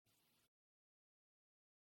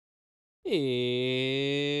It's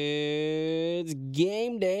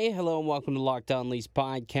game day. Hello and welcome to Locked On Leafs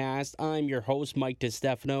podcast. I'm your host, Mike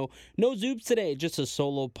DiStefano. No Zoops today, just a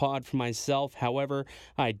solo pod for myself. However,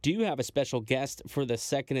 I do have a special guest for the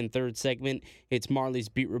second and third segment. It's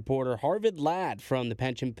Marlies beat reporter Harvid Ladd from the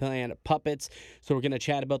Pension Plan Puppets. So we're going to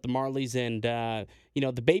chat about the Marlies and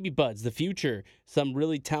the baby buds, the future. Some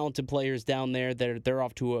really talented players down there. They're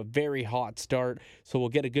off to a very hot start. So we'll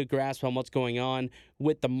get a good grasp on what's going on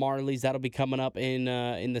with the Marlies. That'll be coming up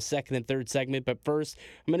in the second and third segment. But first,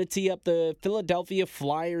 I'm going to tee up the Philadelphia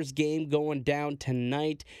Flyers game going down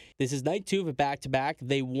tonight. This is night 2 of a back-to-back.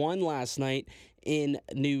 They won last night in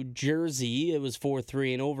New Jersey. It was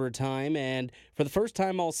 4-3 in overtime. And for the first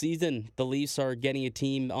time all season, the Leafs are getting a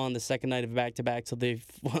team on the second night of a back-to-back. So they've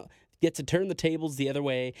get to turn the tables the other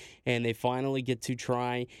way, and they finally get to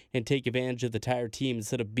try and take advantage of the tired team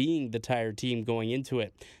instead of being the tired team going into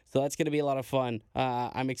it. So that's going to be a lot of fun.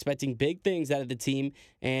 I'm expecting big things out of the team,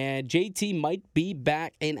 and JT might be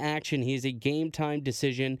back in action. He is a game-time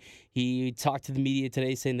decision. He talked to the media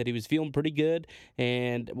today saying that he was feeling pretty good,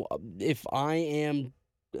 and if I am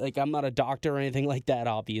I'm not a doctor or anything like that,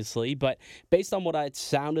 obviously, but based on what it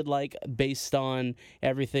sounded like, based on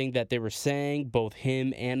everything that they were saying, both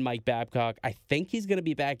him and Mike Babcock, I think he's going to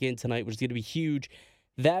be back in tonight, which is going to be huge.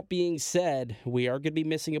 That being said, we are going to be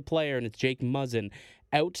missing a player, and it's Jake Muzzin.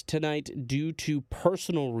 Out tonight due to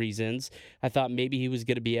personal reasons. I thought maybe he was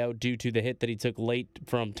going to be out due to the hit that he took late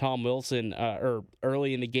from Tom Wilson, or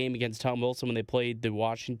early in the game against Tom Wilson when they played the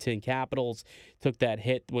Washington Capitals. Took that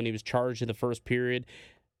hit when he was charged in the first period.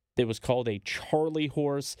 It was called a Charlie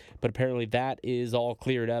horse, but apparently that is all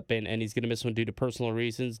cleared up, and he's going to miss one due to personal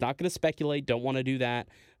reasons. Not going to speculate, don't want to do that.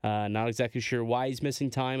 Not exactly sure why he's missing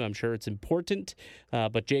time. I'm sure it's important.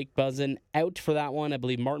 But Jake Muzzin out for that one. I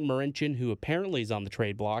believe Martin Marincin, who apparently is on the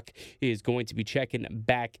trade block, is going to be checking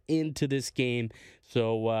back into this game.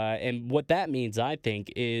 So, and what that means, I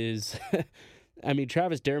think, is...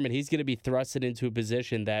 Travis Dermott, he's going to be thrusted into a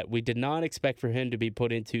position that we did not expect for him to be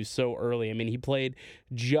put into so early. He played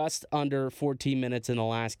just under 14 minutes in the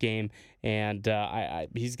last game, and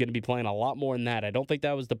he's going to be playing a lot more than that. I don't think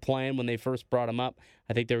that was the plan when they first brought him up.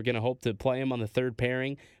 I think they were going to hope to play him on the third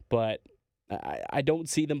pairing, but I don't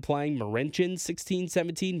see them playing Marincin 16,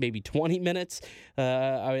 17, maybe 20 minutes.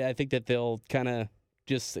 I think that they'll kind of...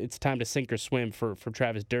 it's time to sink or swim for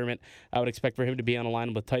Travis Dermott. I would expect for him to be on a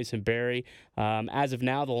line with Tyson Barrie. As of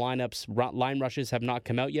now, the line rushes have not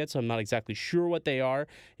come out yet, so I'm not exactly sure what they are.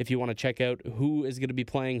 If you want to check out who is going to be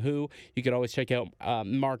playing who, you could always check out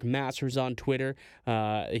Mark Masters on Twitter.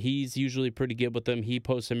 He's usually pretty good with them. He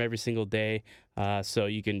posts them every single day, so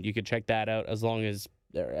you can check that out as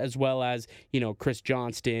well as Chris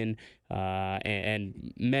Johnston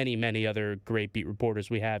and many other great beat reporters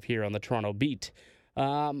we have here on the Toronto Beat.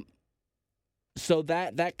 So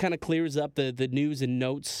that kind of clears up the news and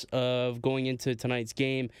notes of going into tonight's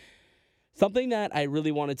game. Something that I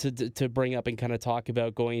really wanted to bring up and kind of talk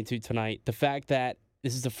about going into tonight, the fact that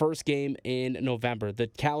this is the first game in November. The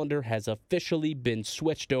calendar has officially been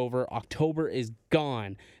switched over. October is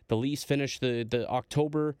gone. The Leafs finished the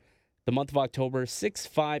month of October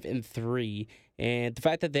 6-5-3, and the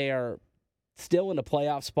fact that they are still in a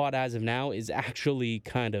playoff spot as of now is actually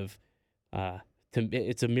kind of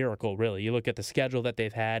it's a miracle, really. You look at the schedule that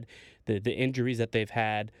they've had, the injuries that they've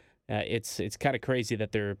had. It's kind of crazy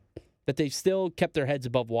that they've still kept their heads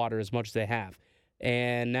above water as much as they have.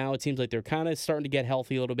 And now it seems like they're kind of starting to get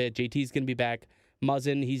healthy a little bit. JT's going to be back.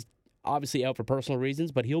 Muzzin, he's obviously out for personal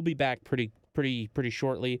reasons, but he'll be back pretty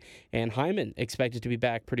shortly. And Hyman expected to be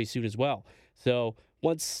back pretty soon as well. So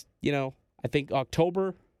once I think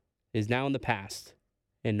October is now in the past,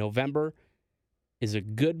 and November is a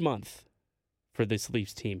good month for this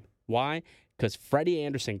Leafs team. Why? Because Freddie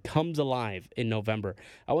Anderson comes alive in November.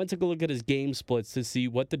 I went to go look at his game splits to see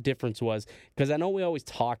what the difference was, because I know we always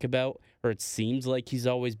talk about, or it seems like he's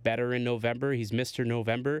always better in November. He's Mr.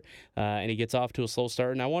 November, and he gets off to a slow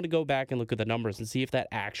start. And I want to go back and look at the numbers and see if that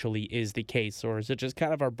actually is the case, or is it just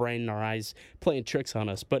kind of our brain and our eyes playing tricks on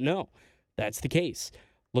us? But no, that's the case.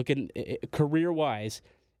 Looking career-wise,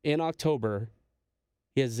 in October,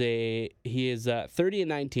 he is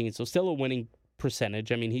 30-19, so still a winning percentage.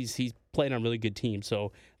 He's playing on really good teams,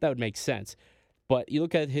 so that would make sense. But you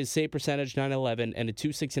look at his save percentage, 911, and a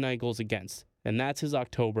 269 goals against, and that's his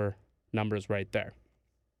October numbers right there.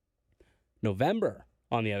 November,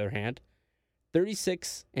 on the other hand,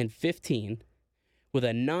 36-15, with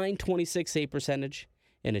a 926 save percentage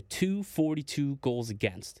and a 242 goals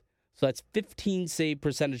against. So that's 15 save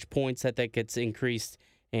percentage points that gets increased,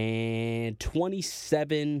 and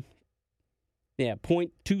 27 Yeah,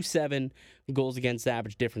 .27 goals against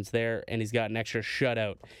average difference there, and he's got an extra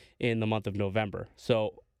shutout in the month of November.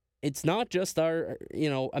 So it's not just our,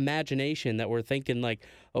 imagination that we're thinking like,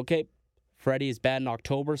 okay, Freddie is bad in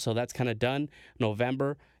October, so that's kind of done.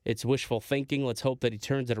 November, it's wishful thinking. Let's hope that he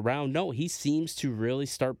turns it around. No, he seems to really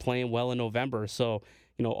start playing well in November. So,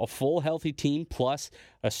 a full healthy team plus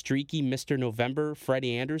a streaky Mr. November,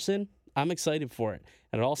 Freddie Andersen, I'm excited for it.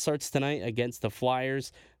 And it all starts tonight against the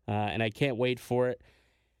Flyers, and I can't wait for it.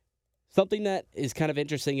 Something that is kind of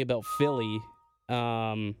interesting about Philly,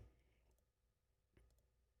 the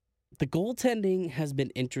goaltending has been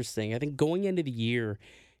interesting. I think going into the year,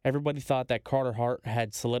 everybody thought that Carter Hart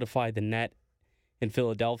had solidified the net in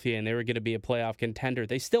Philadelphia and they were going to be a playoff contender.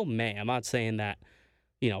 They still may. I'm not saying that,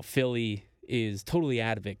 Philly is totally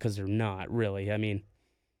out of it because they're not really. I mean,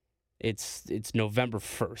 it's November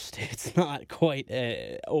 1st. It's not quite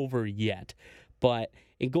over yet. But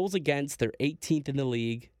in goals against, they're 18th in the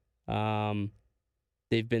league.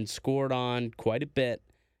 They've been scored on quite a bit.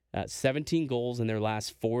 17 goals in their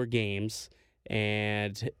last 4 games.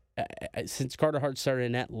 And since Carter Hart started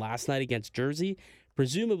in net last night against Jersey,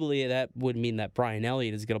 presumably that would mean that Brian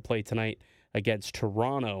Elliott is going to play tonight against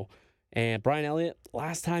Toronto. And Brian Elliott,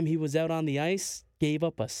 last time he was out on the ice, gave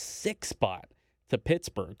up a 6 spot to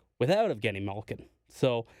Pittsburgh without Evgeny Malkin.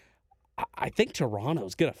 So I think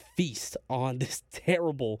Toronto's going to feast on this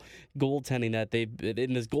terrible goaltending that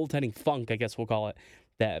in this goaltending funk, I guess we'll call it,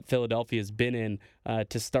 that Philadelphia's been in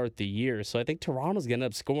to start the year. So I think Toronto's going to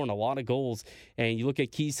end up scoring a lot of goals. And you look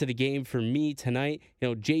at keys to the game for me tonight,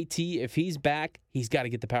 JT, if he's back, he's got to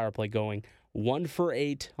get the power play going. 1 for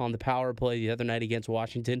 8 on the power play the other night against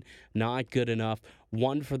Washington, not good enough.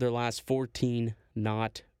 1 for their last 14,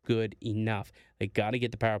 not good enough. They got to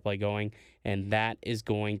get the power play going, and that is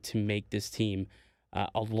going to make this team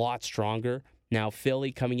a lot stronger. Now,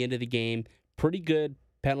 Philly coming into the game, pretty good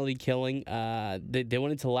penalty killing. They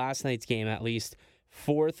went into last night's game at least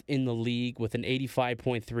 4th in the league with an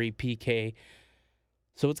 85.3 PK.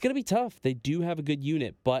 So it's going to be tough. They do have a good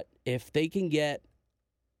unit, but if they can get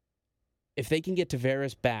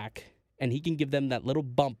Tavares back and he can give them that little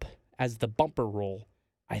bump as the bumper roll,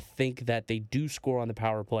 I think that they do score on the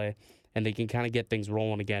power play and they can kind of get things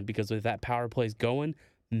rolling again, because if that power play is going,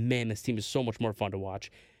 man, this team is so much more fun to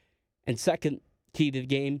watch. And second key to the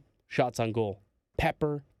game, shots on goal.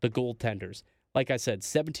 Pepper the goaltenders. Like I said,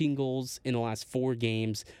 17 goals in the last 4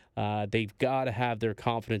 games. They've got to have their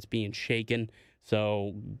confidence being shaken.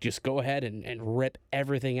 So just go ahead and rip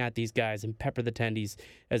everything at these guys and pepper the tendies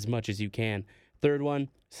as much as you can. Third one,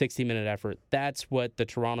 60-minute effort. That's what the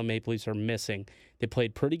Toronto Maple Leafs are missing. They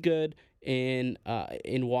played pretty good in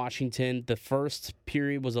Washington. The first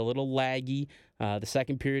period was a little laggy. The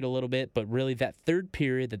second period a little bit. But really that third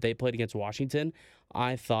period that they played against Washington,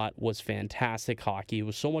 I thought was fantastic hockey. It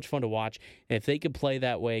was so much fun to watch. And if they could play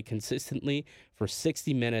that way consistently for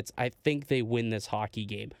 60 minutes, I think they win this hockey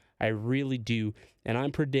game. I really do. And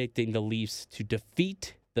I'm predicting the Leafs to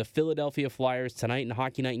defeat the Philadelphia Flyers tonight in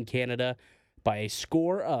Hockey Night in Canada by a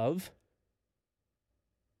score of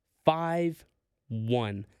 5-1.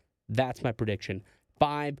 That's my prediction.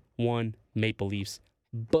 5-1 Maple Leafs.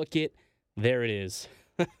 Book it. There it is.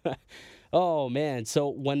 Oh, man. So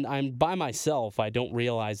when I'm by myself, I don't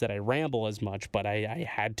realize that I ramble as much, but I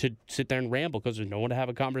had to sit there and ramble because there's no one to have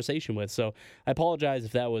a conversation with. So I apologize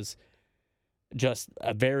if that was just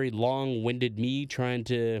a very long-winded me trying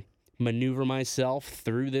to maneuver myself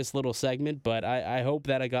through this little segment, but I hope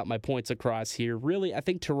that I got my points across here. Really, I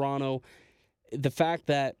think Toronto, the fact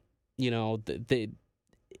that,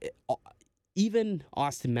 even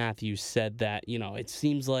Austin Matthews said that, it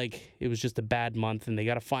seems like it was just a bad month and they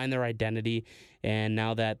got to find their identity. And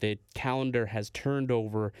now that the calendar has turned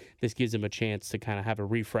over, this gives them a chance to kind of have a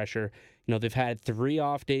refresher. They've had 3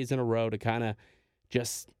 off days in a row to kind of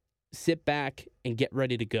just sit back and get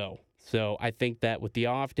ready to go. So I think that with the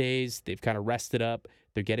off days, they've kind of rested up.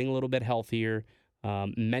 They're getting a little bit healthier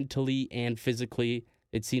mentally and physically.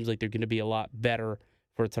 It seems like they're going to be a lot better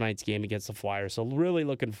for tonight's game against the Flyers. So really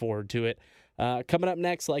looking forward to it. Coming up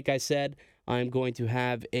next, like I said, I'm going to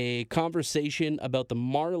have a conversation about the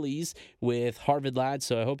Marlies with Harvard Ladd.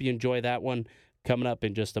 So I hope you enjoy that one coming up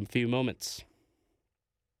in just a few moments.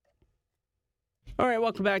 All right,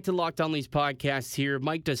 welcome back to Locked On Leafs podcast here.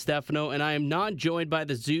 Mike DeStefano, and I am not joined by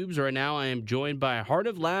the Zoobs right now. I am joined by Heart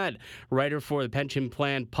of Ladd, writer for the Pension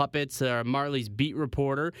Plan Puppets, Marlies beat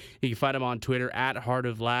reporter. You can find him on Twitter at Heart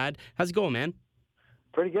of Ladd. How's it going, man?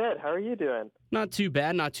 Pretty good. How are you doing? Not too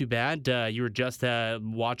bad, not too bad. You were just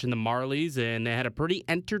watching the Marlies, and they had a pretty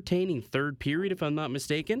entertaining third period, if I'm not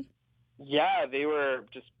mistaken. Yeah, they were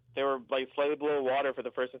just they were like slightly below water for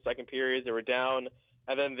the first and second periods. They were down,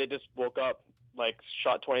 and then they just woke up, like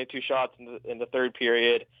shot 22 shots in the third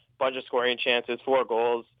period, bunch of scoring chances, 4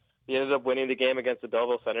 goals. They ended up winning the game against the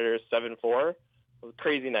Belleville Senators 7-4. It was a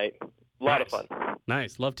crazy night. A lot of fun.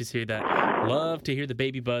 Nice. Love to see that. Love to hear the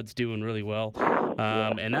Baby Buds doing really well.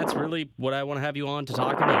 And that's really what I want to have you on to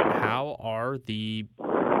talk about. How are the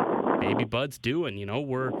Baby Buds doing? You know,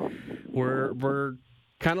 we're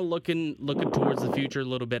kind of looking towards the future a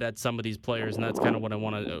little bit at some of these players, and that's kind of what I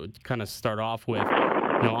want to kind of start off with.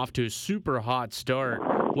 You know, off to a super hot start.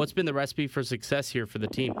 What's been the recipe for success here for the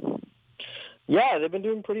team? Yeah, they've been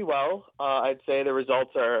doing pretty well. I'd say the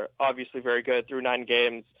results are obviously very good through 9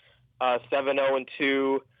 games.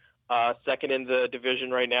 7-0-2, second in the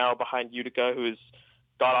division right now behind Utica, who's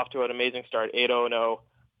got off to an amazing start, 8-0-0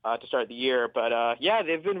 to start the year. But yeah,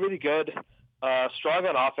 they've been really good. Strong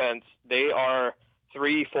on offense. They are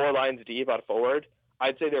 3-4 lines deep out of forward.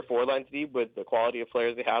 I'd say they're 4 lines deep with the quality of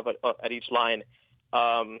players they have at each line.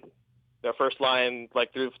 Their first line,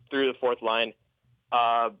 like through the fourth line,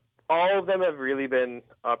 all of them have really been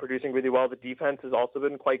producing really well. The defense has also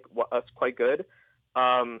been quite good.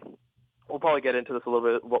 We'll probably get into this a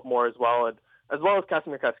little bit more as well, and as well as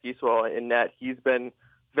Casimir Kaskisuo in net. He's been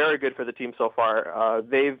very good for the team so far.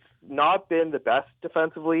 They've not been the best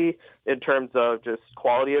defensively in terms of just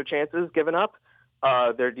quality of chances given up.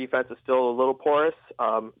 Their defense is still a little porous,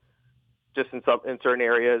 just in certain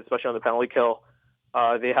areas, especially on the penalty kill.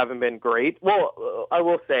 They haven't been great. Well, I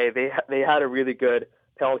will say they had a really good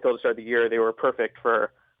penalty kill to start the year. They were perfect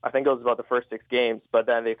for, I think it was about the first 6 games, but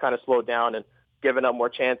then they kind of slowed down and given up more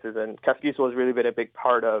chances. And Kaskisuo has really been a big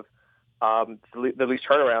part of the Leafs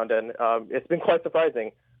turnaround, and it's been quite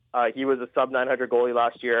surprising. He was a sub-900 goalie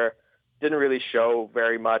last year. Didn't really show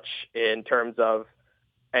very much in terms of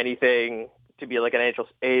anything to be like an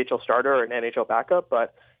AHL starter or an NHL backup,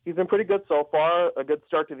 but he's been pretty good so far. A good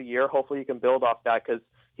start to the year. Hopefully he can build off that because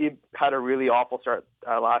he had a really awful start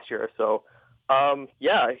last year. So,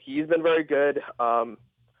 yeah, he's been very good. The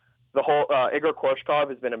whole Igor Korshkov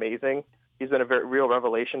has been amazing. He's been a very real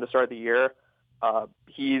revelation to start the year.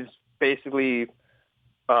 He's basically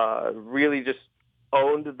really just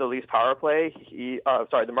owned the Leafs power play. The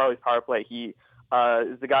Marlies power play. He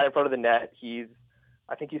is the guy in front of the net.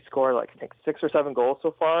 I think he scored 6 or 7 goals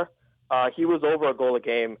so far. He was over a goal a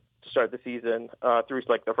game to start the season through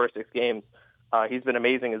the first 6 games. He's been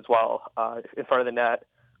amazing as well in front of the net,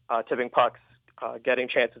 tipping pucks, getting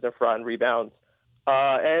chances in front, rebounds.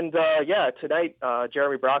 Tonight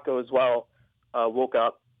Jeremy Bracco as well woke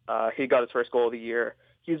up. He got his first goal of the year.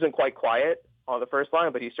 He's been quite quiet on the first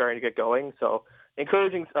line, but he's starting to get going. So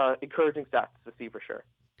encouraging stats to see for sure.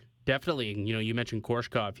 Definitely. You know, you mentioned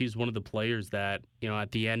Korshkov. He's one of the players that, you know,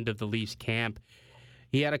 at the end of the Leafs camp,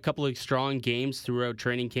 he had a couple of strong games throughout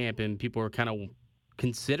training camp, and people were kind of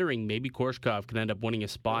considering maybe Korshkov could end up winning a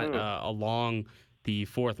spot along the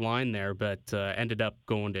fourth line there, but ended up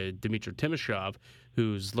going to Dmitry Timashov,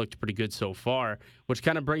 who's looked pretty good so far, which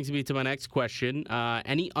kind of brings me to my next question.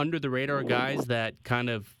 Any under-the-radar guys that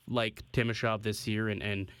kind of like Timashov this year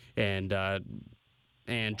and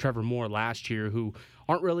Trevor Moore last year who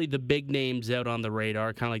aren't really the big names out on the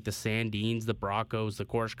radar, kind of like the Sandins, the Braccos, the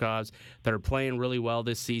Korshkovs, that are playing really well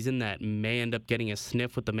this season that may end up getting a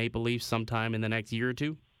sniff with the Maple Leafs sometime in the next year or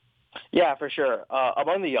two? Yeah, for sure.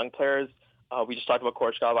 Among the young players, we just talked about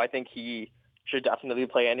Korshkov. I think he should definitely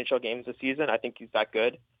play NHL games this season. I think he's that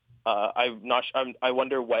good. I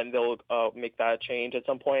wonder when they'll make that change at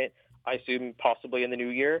some point. I assume possibly in the new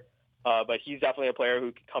year. But he's definitely a player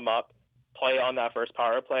who can come up, play on that first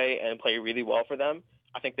power play, and play really well for them.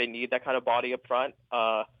 I think they need that kind of body up front,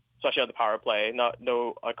 especially on the power play.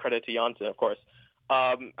 No credit to Janssen, of course.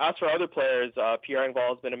 As for other players, Pierre Engvall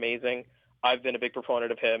has been amazing. I've been a big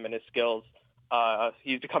proponent of him and his skills.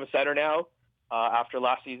 He's become a center now. After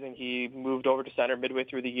last season, he moved over to center midway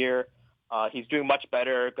through the year. He's doing much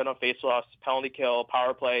better, good on faceoffs, penalty kill,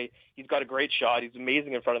 power play. He's got a great shot. He's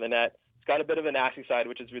amazing in front of the net. He's got a bit of a nasty side,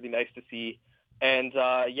 which is really nice to see. And,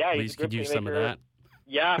 he's a good could use playmaker. some of that.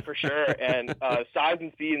 Yeah, for sure. And size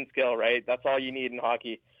and speed and skill, right? That's all you need in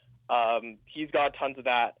hockey. He's got tons of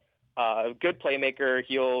that. Good playmaker.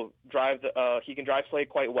 He can drive play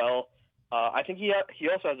quite well. I think he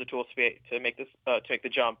also has the tools to make the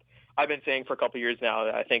jump. I've been saying for a couple of years now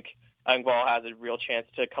that I think Engvall has a real chance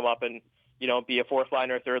to come up and, be a fourth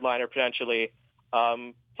liner, third liner potentially,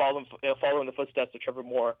 follow in the footsteps of Trevor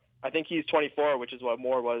Moore. I think he's 24, which is what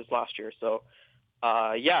Moore was last year. So,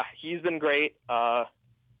 he's been great.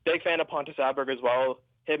 Big fan of Pontus Aberg as well.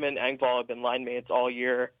 Him and Engvall have been line mates all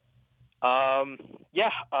year. Those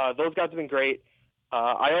guys have been great.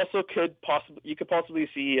 You could possibly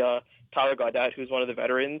see Tyler Gaudette, who's one of the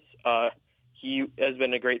veterans. He has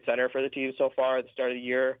been a great center for the team so far at the start of the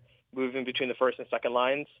year, moving between the first and second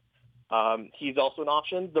lines. He's also an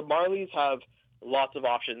option. The Marlies have lots of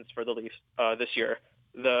options for the Leafs this year.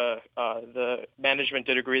 The management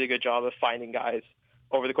did a really good job of finding guys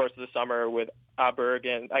over the course of the summer with Aberg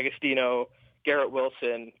and Agostino, Garrett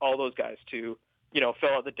Wilson, all those guys to fill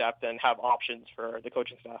out the depth and have options for the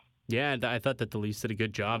coaching staff. Yeah, I thought that the Leafs did a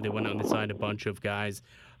good job. They went out and they signed a bunch of guys.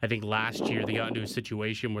 I think last year they got into a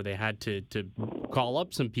situation where they had to call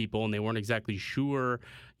up some people and they weren't exactly sure,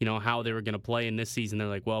 how they were going to play in this season. They're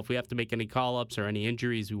like, well, if we have to make any call-ups or any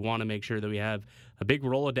injuries, we want to make sure that we have a big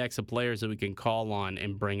Rolodex of players that we can call on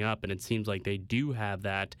and bring up, and it seems like they do have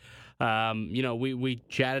that. We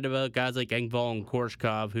chatted about guys like Engvall and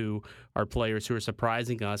Korshkov, who are players who are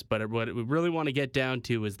surprising us, but what we really want to get down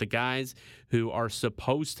to is the guys who are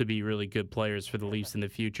supposed to be really good players for the Leafs in the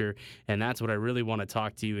future, and that's what I really want to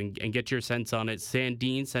talk to you and get your sense on it.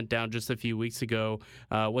 Sandin sent down just a few weeks ago.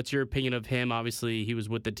 What's your opinion of him? Obviously, he was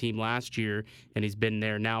with the team last year, and he's been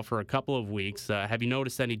there now for a couple of weeks. Have you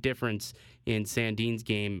noticed any difference in Sandin's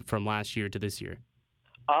game from last year to this year?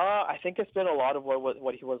 I think it's been a lot of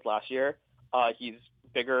what he was last year. He's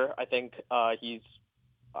bigger. I think he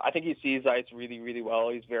sees ice really, really well.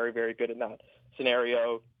 He's very, very good in that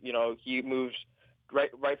scenario. He moves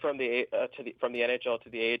right from the NHL to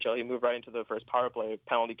the AHL. He moved right into the first power play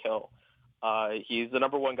penalty kill. He's the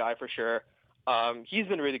number one guy for sure. He's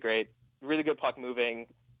been really great, really good puck moving,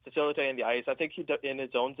 facilitating the ice. I think in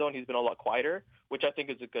his own zone he's been a lot quieter, which I think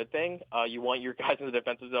is a good thing. You want your guys in the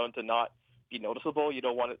defensive zone to not be noticeable. You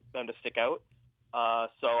don't want them to stick out.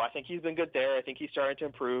 So I think he's been good there. I think he's starting to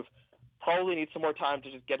improve. Probably needs some more time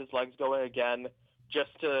to just get his legs going again, just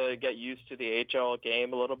to get used to the AHL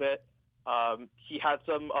game a little bit. He had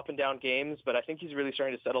some up and down games, but I think he's really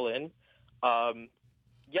starting to settle in.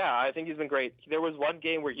 I think he's been great. There was one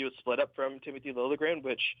game where he was split up from Timothy Liljegren,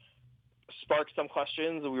 which sparked some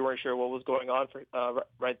questions, and we weren't sure what was going on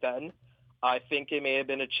right then. I think it may have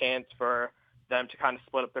been a chance for them to kind of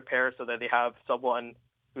split up their pairs so that they have someone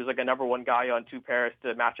who's like a number one guy on two pairs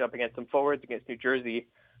to match up against some forwards against New Jersey,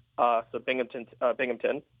 so Binghamton.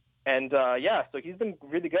 And so he's been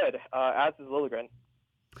really good, as is Liljegren.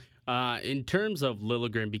 In terms of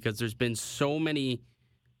Liljegren, because there's been so many,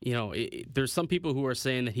 there's some people who are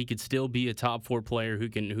saying that he could still be a top four player who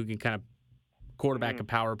can kind of quarterback a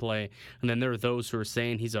power play, and then there are those who are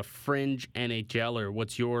saying he's a fringe NHLer.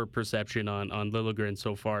 What's your perception on Liljegren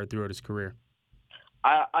so far throughout his career?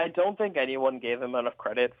 I don't think anyone gave him enough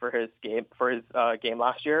credit for his game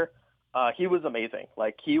last year. He was amazing.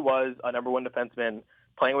 Like, he was a number one defenseman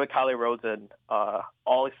playing with Calle Rosen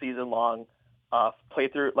all season long.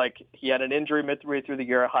 Played through, he had an injury midway through the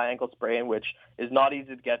year, a high ankle sprain, which is not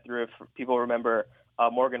easy to get through if people remember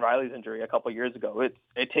Morgan Riley's injury a couple of years ago.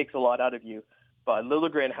 It takes a lot out of you. But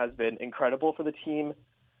Liljegren has been incredible for the team.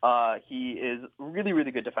 He is really, really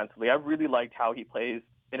good defensively. I've really liked how he plays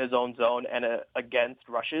in his own zone and against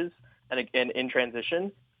rushes and in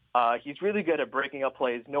transition. He's really good at breaking up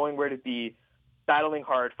plays, knowing where to be, battling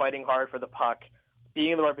hard, fighting hard for the puck,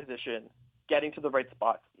 being in the right position, getting to the right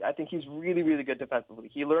spots. I think he's really, really good defensively.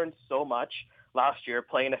 He learned so much last year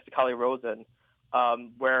playing next to Calle Rosen,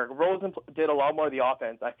 where Rosen did a lot more of the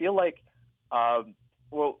offense. I feel like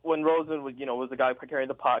when Rosen was the guy carrying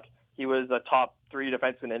the puck, he was a top three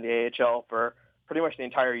defenseman in the AHL for pretty much the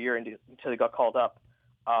entire year until he got called up.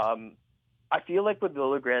 I feel like with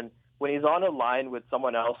Liljegren, when he's on a line with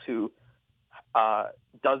someone else who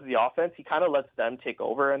does the offense, he kind of lets them take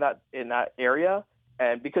over in that area.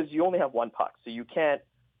 And because you only have one puck, so you can't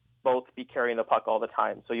both be carrying the puck all the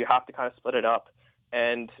time. So you have to kind of split it up.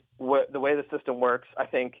 And the way the system works, I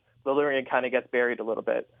think Liljegren kind of gets buried a little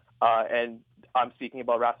bit. And I'm speaking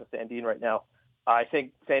about Rasmus Sandin right now. I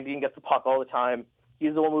think Sandin gets the puck all the time.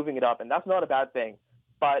 He's the one moving it up, and that's not a bad thing.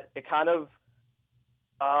 But it kind of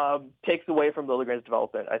takes away from Liljegren's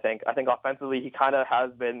development, I think. I think offensively he kind of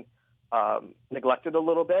has been neglected a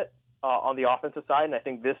little bit on the offensive side, and I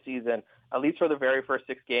think this season, at least for the very first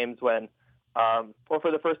 6 games or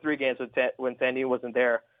for the first 3 games when Sandin wasn't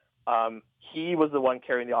there, he was the one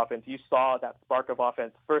carrying the offense. You saw that spark of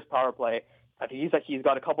offense, first power play. I think he's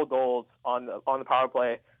got a couple goals on the power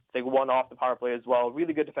play. I think one off the power play as well.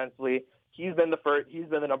 Really good defensively. He's been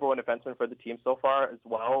the number one defenseman for the team so far, as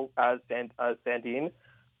well as Sandin.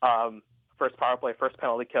 First power play, first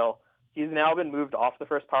penalty kill. He's now been moved off the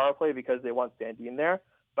first power play because they want Sandin there.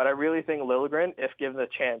 But I really think Liljegren, if given the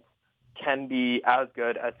chance, can be as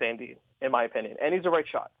good as Sandin, in my opinion. And he's a right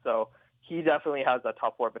shot, so he definitely has that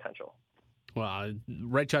top 4 potential. Well,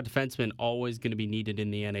 right shot defenseman always going to be needed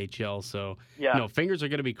in the NHL. So, Yeah. fingers are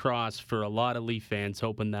going to be crossed for a lot of Leaf fans,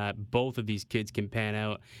 hoping that both of these kids can pan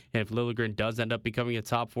out. And if Liljegren does end up becoming a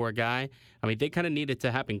top four guy, I mean, they kind of need it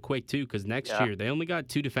to happen quick, too, because next Yeah. year they only got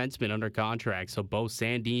 2 defensemen under contract. So both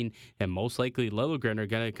Sandin and most likely Liljegren are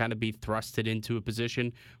going to kind of be thrusted into a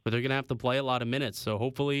position where they're going to have to play a lot of minutes. So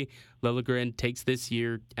hopefully Liljegren takes this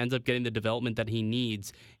year, ends up getting the development that he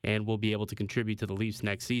needs, and will be able to contribute to the Leafs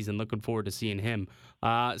next season. Looking forward to seeing him.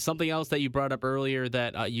 Something else that you brought up earlier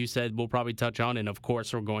that you said we'll probably touch on, and of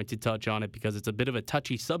course we're going to touch on it because it's a bit of a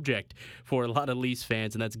touchy subject for a lot of Leafs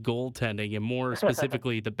fans, and that's goaltending, and more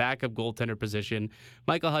specifically the backup goaltender position.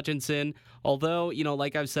 Michael Hutchinson, although,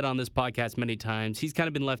 like I've said on this podcast many times, he's kind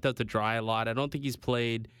of been left out to dry a lot. I don't think he's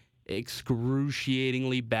played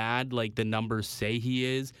excruciatingly bad like the numbers say he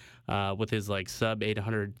is, with his sub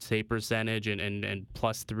 800 save percentage and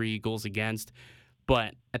plus 3 goals against.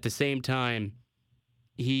 But at the same time,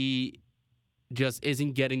 he just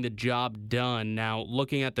isn't getting the job done. Now,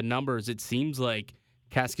 looking at the numbers, it seems like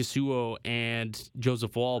Kaskisuo and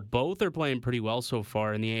Joseph Woll both are playing pretty well so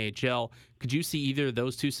far in the AHL. Could you see either of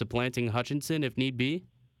those two supplanting Hutchinson if need be?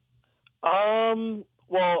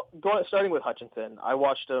 Well, starting with Hutchinson, I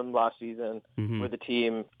watched him last season with the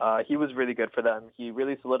team. He was really good for them. He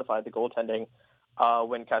really solidified the goaltending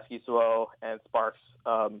when Kaskisuo and Sparks,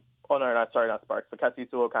 not Sparks, but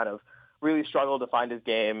Kaskisuo kind of really struggled to find his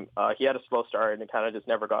game. He had a slow start and it kind of just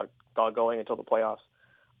never got going until the playoffs.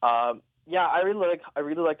 I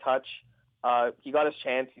really like Hutch. He got his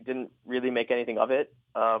chance. He didn't really make anything of it.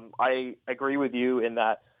 I agree with you in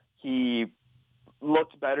that he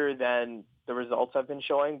looked better than the results have been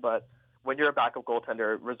showing, but when you're a backup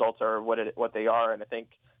goaltender, results are what they are. And I think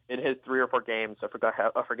in his 3 or 4 games, I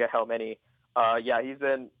forget how many. He's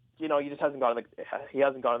been, he just hasn't gotten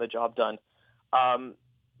the job done.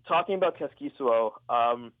 Talking about Kaskisuo,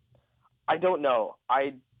 I don't know.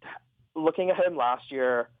 Looking at him last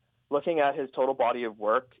year, looking at his total body of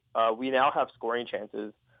work, we now have scoring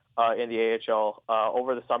chances in the AHL.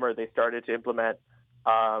 Over the summer, they started to implement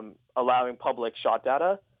allowing public shot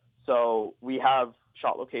data. So we have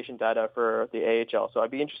shot location data for the AHL. So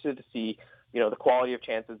I'd be interested to see, the quality of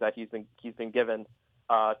chances that he's been given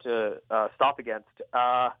to stop against.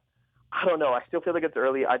 I don't know. I still feel like it's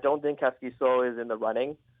early. I don't think Kaskisuo is in the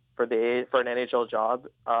running for an NHL job.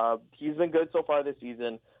 He's been good so far this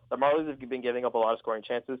season. The Marlies have been giving up a lot of scoring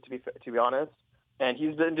chances, to be honest, and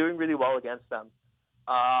he's been doing really well against them.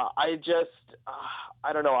 I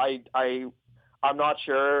don't know. I'm not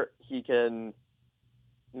sure he can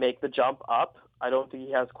make the jump up. I don't think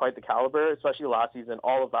he has quite the caliber, especially last season.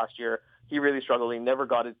 All of last year, he really struggled. He never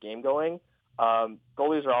got his game going.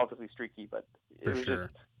 Goalies are obviously streaky, but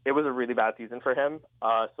it was a really bad season for him.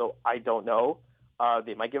 So I don't know.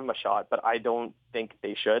 They might give him a shot, but I don't think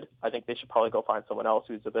they should. I think they should probably go find someone else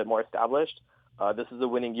who's a bit more established. This is a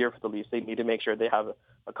winning year for the Leafs. They need to make sure they have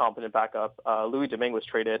a competent backup. Louis Domingue was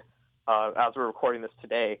traded, as we're recording this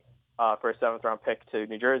today, for a 7th-round pick to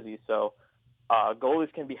New Jersey. So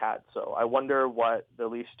goalies can be had. So I wonder what the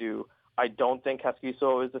Leafs do. I don't think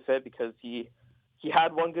Kaskisuo is the fit because he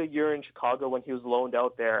had one good year in Chicago when he was loaned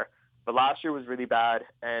out there, but last year was really bad.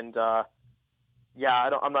 And I'm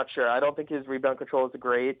not sure. I don't think his rebound control is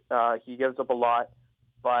great. He gives up a lot,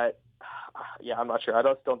 but I'm not sure. I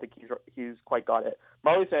don't think he's quite got it.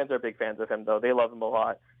 Marlies fans are big fans of him, though. They love him a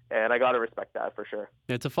lot, and I got to respect that for sure.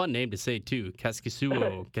 It's a fun name to say, too.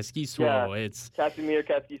 Kaskisuo. Yeah, It's Casimir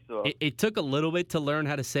Kaskisuo. It took a little bit to learn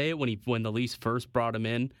how to say it when the Leafs first brought him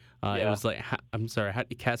in. It was like, I'm sorry,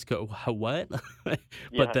 Casco, what?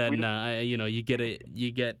 But then you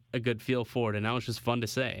get a good feel for it, and now it's just fun to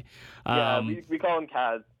say. We call him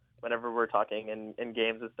Kaz whenever we're talking in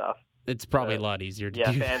games and stuff. It's probably a lot easier to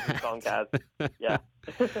do. Yeah, fans call him Kaz. Yeah.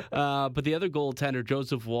 But the other goaltender,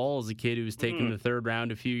 Joseph Woll, is a kid who was taken in the 3rd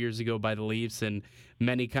round a few years ago by the Leafs, and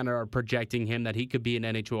many kind of are projecting him that he could be an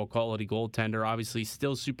NHL quality goaltender. Obviously,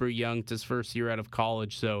 still super young. It's his first year out of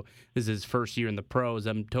college, so this is his first year in the pros.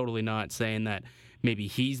 I'm totally not saying that maybe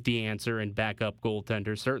he's the answer and backup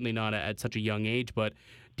goaltender, certainly not at such a young age, but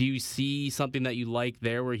do you see something that you like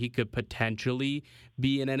there where he could potentially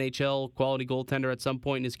be an NHL quality goaltender at some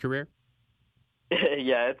point in his career?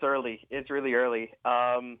 Yeah, it's early. It's really early.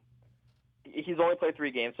 He's only played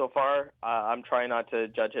 3 games so far. I'm trying not to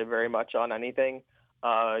judge him very much on anything.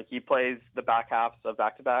 He plays the back halves of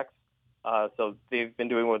back-to-backs. So they've been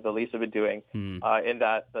doing what the Leafs have been doing, in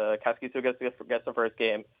that the Kaskisuo gets the first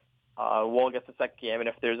game, Woll gets the second game, and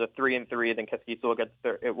if there's a 3-3, then Kaskisuo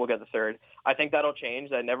will get the third. I think that'll change.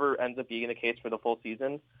 That never ends up being the case for the full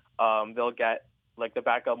season. They'll get like the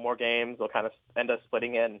backup more games, they'll kind of end up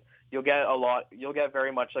splitting in. You'll get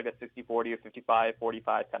very much like a 60-40 or 55-45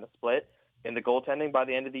 kind of split in the goaltending by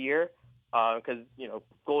the end of the year, because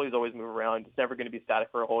goalies always move around. It's never going to be static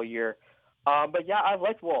for a whole year. But yeah, I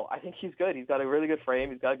like Woll. I think he's good. He's got a really good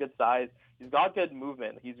frame. He's got a good size. He's got good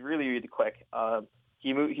movement. He's really, really quick.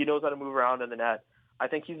 He knows how to move around in the net. I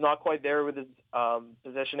think he's not quite there with his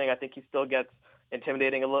positioning. I think he still gets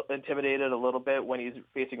intimidated a little bit when he's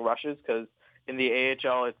facing rushes, because in the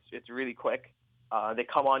AHL it's really quick. They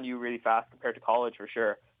come on you really fast compared to college for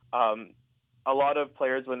sure. A lot of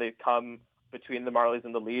players, when they come between the Marlies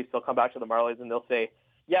and the Leafs, they'll come back to the Marlies and they'll say,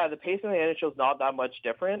 yeah, the pace in the NHL is not that much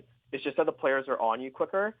different. It's just that the players are on you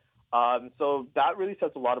quicker. So that really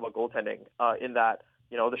says a lot about goaltending in that,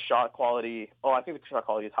 the shot quality. Oh, I think the shot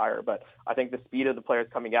quality is higher, but I think the speed of the players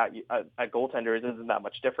coming at you at goaltenders isn't that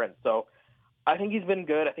much different. So I think he's been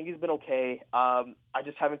good. I think he's been okay. I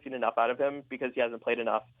just haven't seen enough out of him because he hasn't played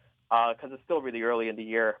enough, because it's still really early in the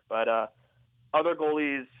year. But other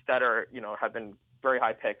goalies that are, have been very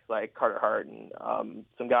high picks, like Carter Hart and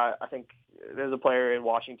some guy, I think there's a player in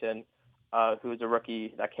Washington who's a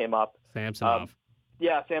rookie that came up. Samsonov.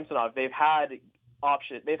 Samsonov. They've had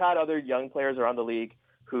other young players around the league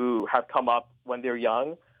who have come up when they're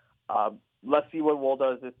young. Let's see what Woll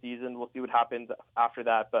does this season. We'll see what happens after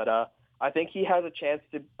that. But I think he has a chance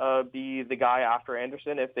to be the guy after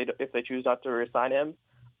Anderson if they choose not to resign him.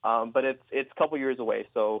 But it's a couple years away,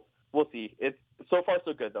 so we'll see. It's so far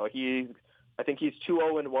so good though. I think he's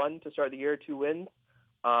 2-0-1 to start the year, 2 wins.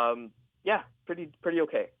 Pretty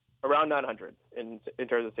okay. Around 900 in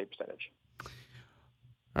terms of save percentage.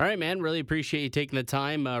 All right, man. Really appreciate you taking the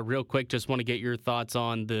time. Real quick, just want to get your thoughts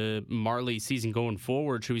on the Marley season going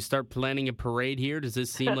forward. Should we start planning a parade here? Does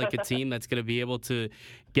this seem like a team that's going to be able to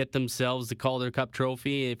get themselves the Calder Cup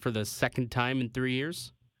trophy for the second time in 3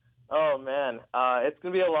 years? Oh, man. It's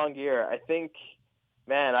going to be a long year. I think,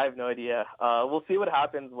 I have no idea. We'll see what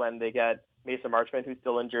happens when they get Mason Marchment, who's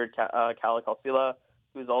still injured, Kalle Kalsila,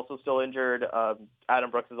 who's also still injured. Adam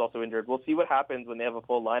Brooks is also injured. We'll see what happens when they have a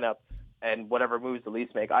full lineup and whatever moves the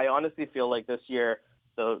Leafs make. I honestly feel like this year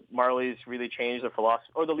the Marlies really changed their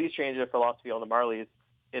philosophy, or the Leafs changed their philosophy on the Marlies,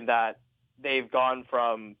 in that they've gone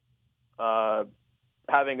from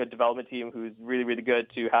having a development team who's really, really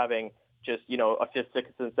good to having just, a fifth,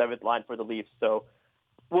 sixth, and seventh line for the Leafs. So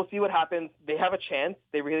we'll see what happens. They have a chance.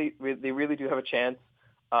 They really do have a chance.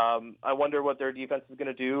 I wonder what their defense is going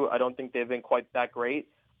to do. I don't think they've been quite that great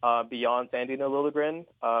beyond Sandin and Liljegren.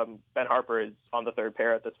 Ben Harper is on the third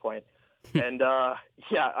pair at this point. And, I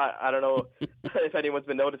don't know if anyone's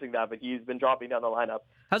been noticing that, but he's been dropping down the lineup.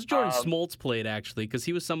 How's Jordan Smoltz played, actually? Because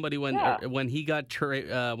he was somebody when he got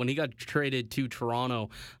traded to Toronto,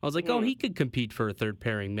 I was like, he could compete for third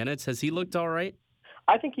pairing minutes. Has he looked all right?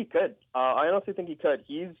 I think he could. I honestly think he could.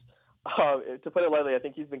 He's, to put it lightly, I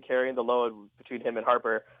think he's been carrying the load between him and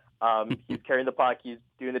Harper. He's carrying the puck. He's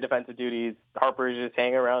doing the defensive duties. Harper is just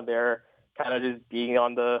hanging around there, kind of just being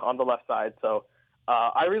on the left side. So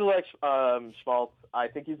I really like Schmaltz. I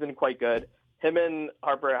think he's been quite good. Him and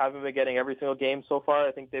Harper haven't been getting every single game so far.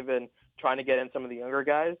 I think they've been trying to get in some of the younger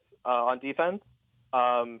guys on defense,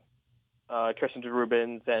 Tristan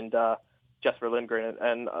Rubins and Jesper Lindgren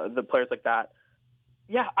and the players like that.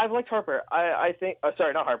 Yeah, I've liked Harper. I think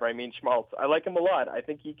sorry, not Harper. I mean Schmaltz. I like him a lot. I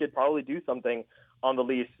think he could probably do something on the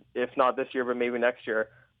Leafs, if not this year, but maybe next year.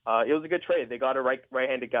 It was a good trade. They got a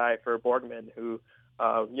right-handed guy for Borgman who,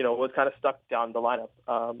 was kind of stuck down the lineup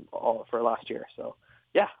for last year. So,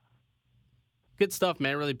 yeah. Good stuff,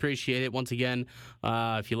 man. Really appreciate it. Once again,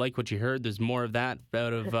 if you like what you heard, there's more of that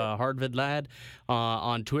out of Hardvid Lad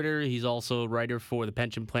on Twitter. He's also a writer for the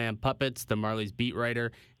Pension Plan Puppets, the Marlies beat writer.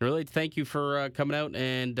 And really, thank you for coming out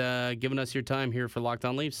and giving us your time here for Locked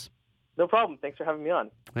On Leafs. No problem. Thanks for having me on.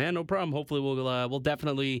 Yeah, no problem. Hopefully, we'll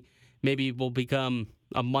definitely we'll become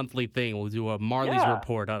a monthly thing. We'll do a Marlies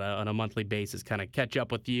report on a monthly basis, kind of catch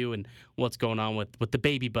up with you and what's going on with the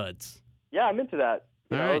baby buds. Yeah, I'm into that.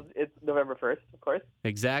 All right. It's November 1st, of course.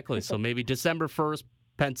 Exactly. So maybe December 1st,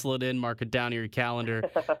 pencil it in, mark it down in your calendar,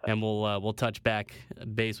 and we'll touch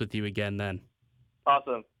base with you again then.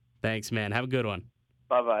 Awesome. Thanks, man. Have a good one.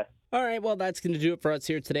 Bye-bye. All right, well, that's going to do it for us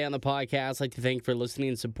here today on the podcast. I'd like to thank you for listening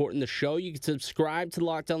and supporting the show. You can subscribe to the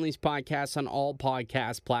Locked On Leafs podcast on all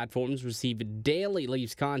podcast platforms. Receive daily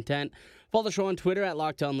Leafs content. Follow the show on Twitter at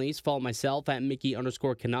Locked On Leafs. Follow myself at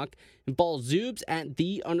Mickey_Canuck. And follow Zoobs at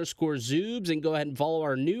 _Zoobs. And go ahead and follow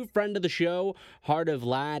our new friend of the show, Heart of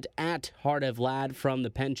Lad, at Heart of Lad from the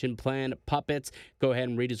Pension Plan Puppets. Go ahead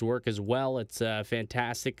and read his work as well. It's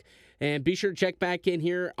fantastic. And be sure to check back in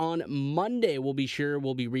here on Monday. We'll be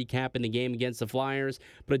recapping the game against the Flyers.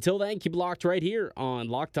 But until then, keep it locked right here on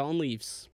Locked On Leafs.